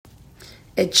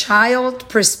A child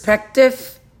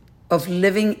perspective of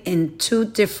living in two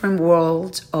different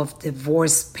worlds of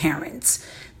divorced parents.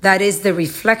 That is the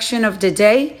reflection of the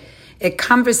day, a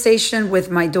conversation with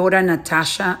my daughter,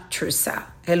 Natasha Trusa.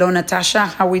 Hello, Natasha.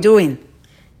 How are we doing?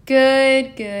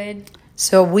 Good.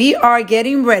 So we are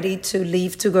getting ready to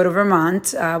leave to go to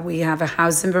Vermont. We have a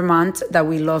house in Vermont that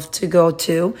we love to go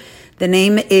to. The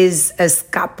name is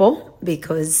Escapo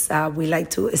because we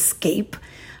like to escape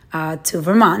to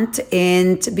Vermont.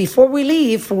 And before we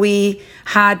leave, we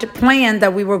had planned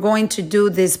that we were going to do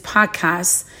this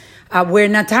podcast where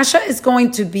Natasha is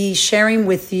going to be sharing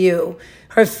with you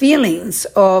her feelings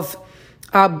of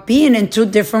being in two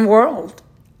different worlds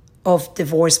of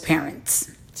divorced parents.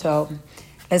 So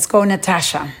let's go,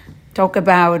 Natasha. Talk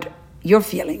about your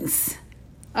feelings.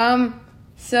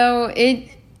 So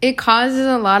it causes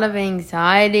a lot of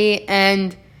anxiety,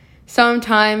 and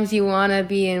sometimes you want to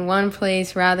be in one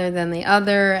place rather than the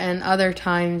other, and other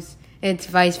times it's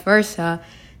vice versa.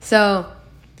 So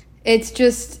it's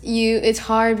just it's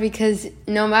hard because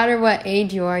no matter what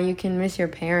age you are, you can miss your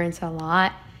parents a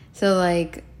lot. So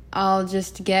I'll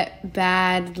just get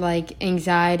bad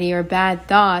anxiety or bad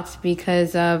thoughts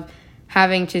because of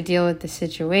having to deal with the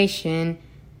situation.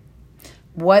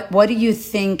 What do you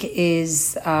think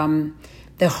is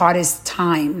the hardest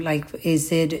time?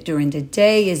 Is it during the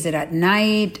day? Is it at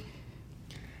night?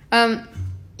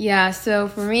 Yeah, so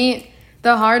for me,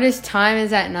 the hardest time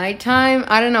is at nighttime.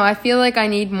 I don't know, I feel like I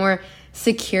need more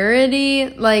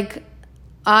security.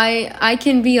 I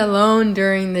can be alone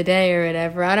during the day or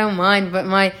whatever. I don't mind, but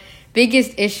my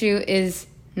biggest issue is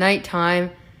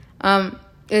nighttime.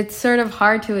 It's sort of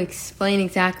hard to explain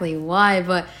exactly why,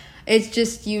 but it's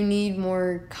just you need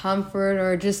more comfort,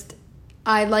 or just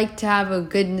I like to have a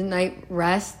good night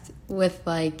rest with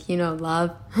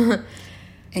love.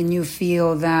 And you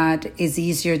feel that it's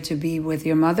easier to be with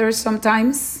your mother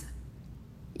sometimes?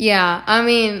 Yeah, I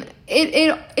mean,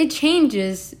 it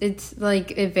changes. It's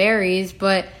it varies,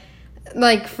 but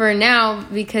for now,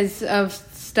 because of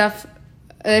stuff,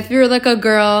 if you're a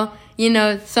girl,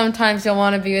 sometimes you'll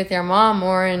want to be with your mom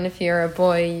more, and if you're a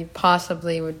boy, you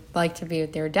possibly would like to be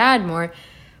with your dad more.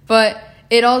 But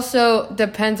it also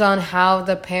depends on how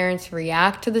the parents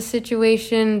react to the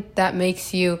situation that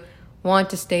makes you want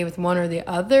to stay with one or the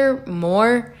other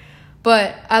more.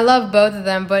 But I love both of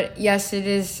them. But yes,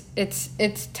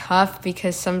 it's tough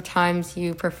because sometimes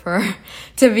you prefer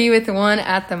to be with one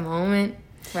at the moment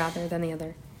rather than the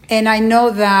other. And I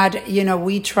know that,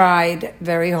 we tried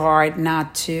very hard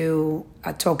not to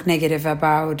talk negative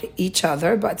about each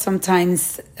other, but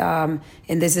sometimes, and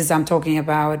I'm talking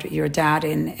about your dad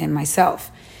and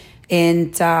myself.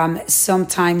 And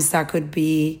sometimes that could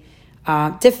be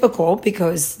difficult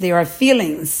because there are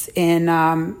feelings,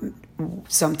 and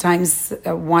sometimes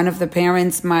one of the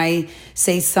parents might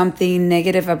say something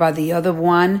negative about the other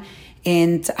one.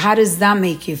 And how does that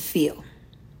make you feel?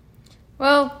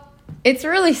 Well, it's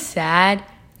really sad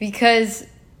because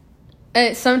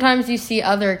sometimes you see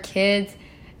other kids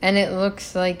and it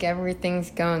looks like everything's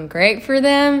going great for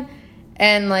them,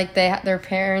 and their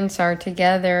parents are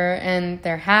together and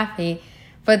they're happy,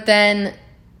 but then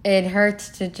it hurts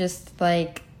to just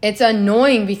it's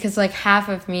annoying because half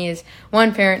of me is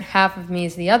one parent, half of me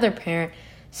is the other parent.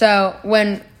 So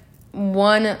when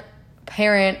one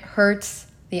parent hurts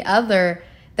the other,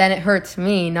 then it hurts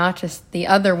me, not just the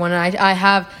other one. I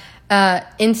have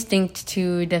instinct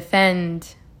to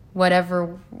defend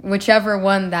whichever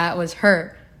one that was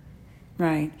hurt.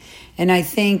 Right. And I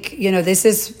think, this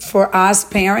is for us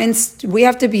parents, we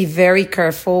have to be very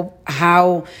careful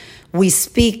how we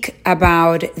speak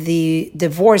about the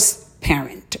divorced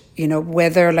parent,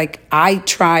 whether I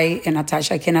try, and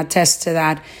Natasha can attest to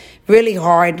that, really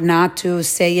hard not to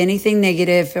say anything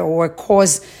negative or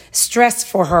cause stress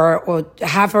for her or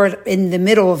have her in the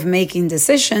middle of making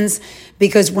decisions,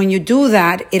 because when you do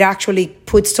that, it actually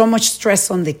puts so much stress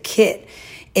on the kid.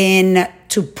 And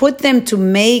to put them to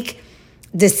make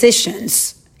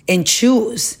decisions and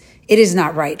choose, it is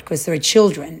not right because they're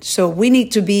children. So we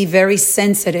need to be very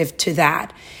sensitive to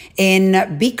that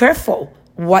and be careful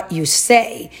what you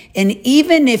say. And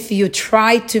even if you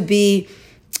try to be,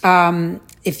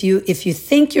 if you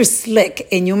think you're slick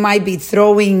and you might be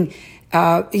throwing,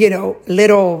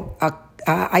 little,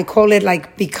 I call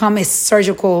it become a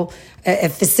surgical, a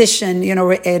physician,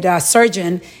 a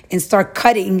surgeon, and start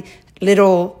cutting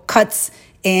little cuts,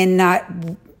 and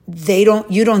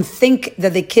you don't think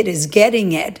that the kid is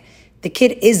getting it. The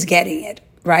kid is getting it,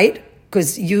 right?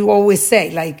 Because you always say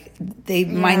they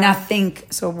might not think.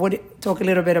 So talk a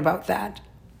little bit about that.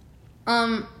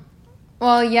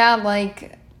 Well, yeah,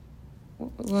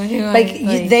 What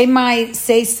do They might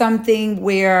say something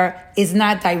where it's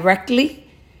not directly,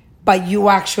 but you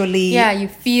actually you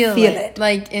feel it.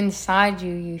 Like inside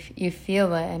you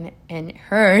feel it, and it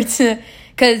hurts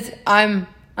because I'm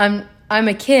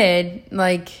a kid,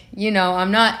 like, you know,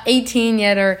 I'm not 18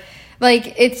 yet, or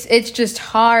like it's just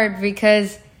hard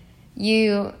because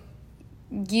you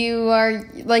are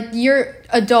like, you're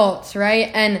adults,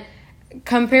 right? And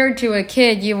compared to a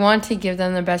kid, you want to give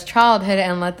them the best childhood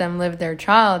and let them live their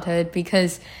childhood,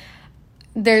 because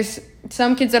there's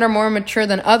some kids that are more mature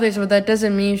than others, but that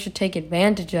doesn't mean you should take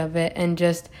advantage of it and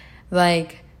just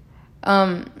like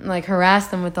harass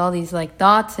them with all these like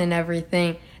thoughts and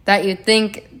everything that you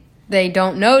think they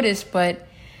don't notice. But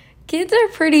kids are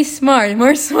pretty smart,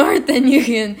 more smart than you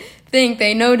can think.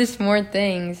 They notice more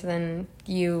things than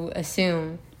you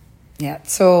assume. Yeah,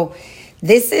 so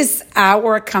this is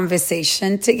our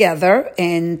conversation together,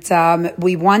 and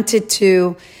we wanted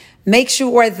to make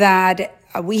sure that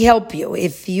we help you.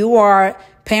 If you are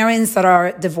parents that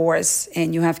are divorced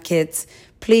and you have kids,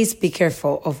 please be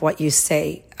careful of what you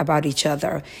say about each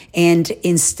other. And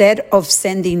instead of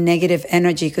sending negative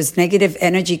energy, because negative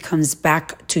energy comes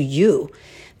back to you.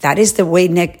 That is the way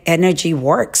energy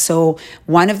works. So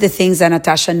one of the things that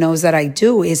Natasha knows that I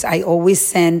do is I always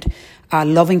send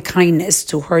loving kindness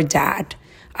to her dad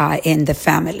and the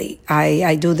family.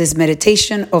 I do this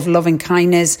meditation of loving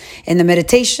kindness, and the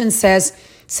meditation says,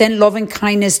 send loving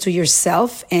kindness to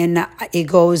yourself, and it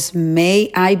goes,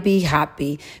 may I be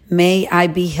happy, may I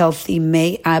be healthy,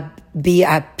 may I be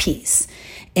at peace.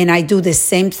 And I do the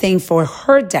same thing for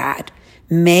her dad.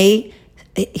 May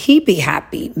he be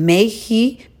happy, may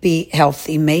he be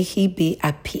healthy, may he be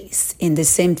at peace. And the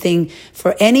same thing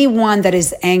for anyone that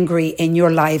is angry in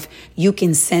your life, you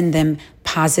can send them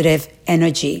positive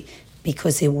energy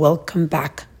because it will come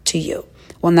back to you.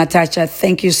 Well, Natasha,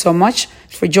 thank you so much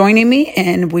for joining me,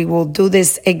 and we will do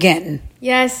this again.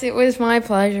 Yes, it was my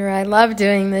pleasure. I love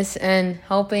doing this and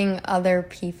helping other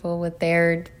people with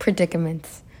their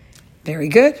predicaments. Very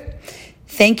good.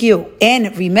 Thank you.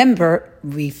 And remember,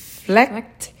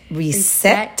 reflect,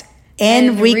 reset,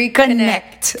 and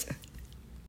reconnect.